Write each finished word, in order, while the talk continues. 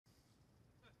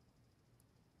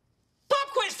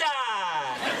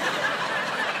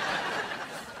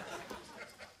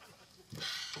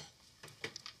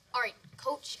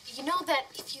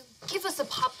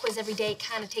every day, it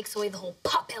kind of takes away the whole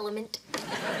pop element.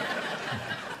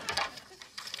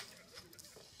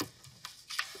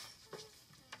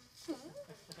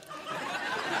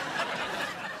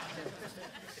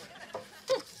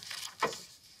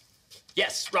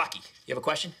 Yes, Rocky, you have a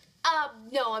question?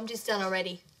 No, I'm just done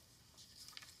already.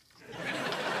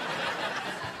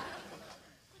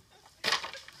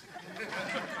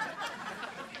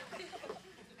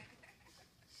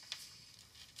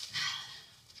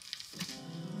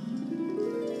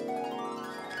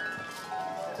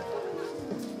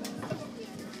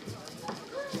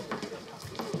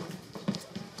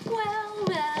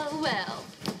 Well.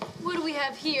 What do we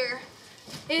have here?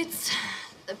 It's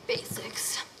the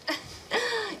basics.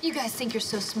 You guys think you're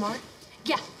so smart?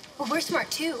 Yeah, well, we're smart,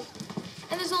 too.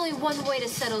 And there's only one way to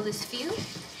settle this feud.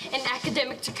 An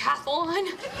academic decathlon.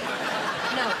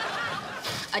 No,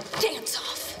 a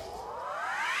dance-off.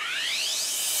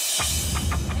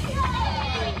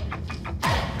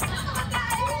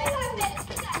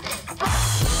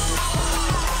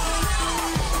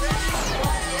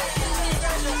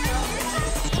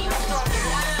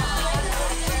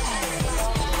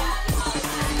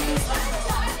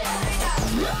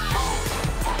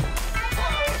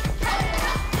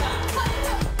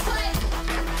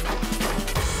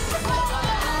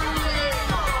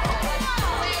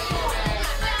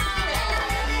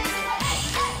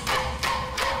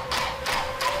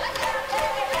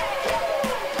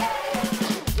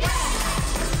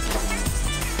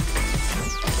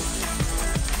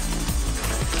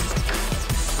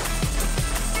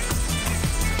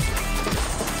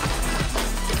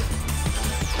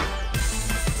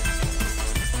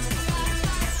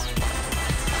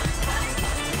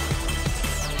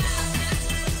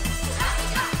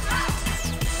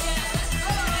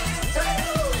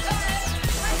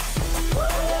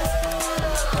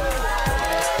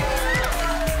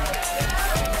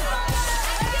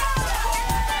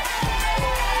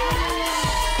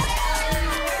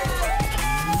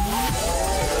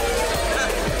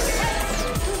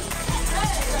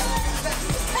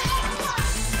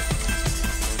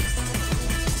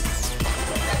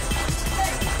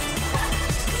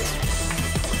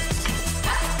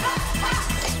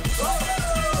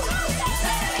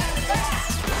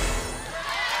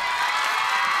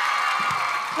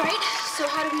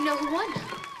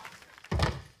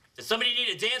 Somebody need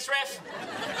a dance ref?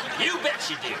 You bet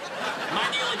you do. Am I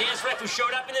the only dance ref who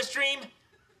showed up in this dream?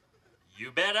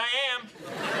 You bet I am.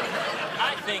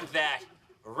 I think that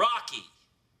Rocky.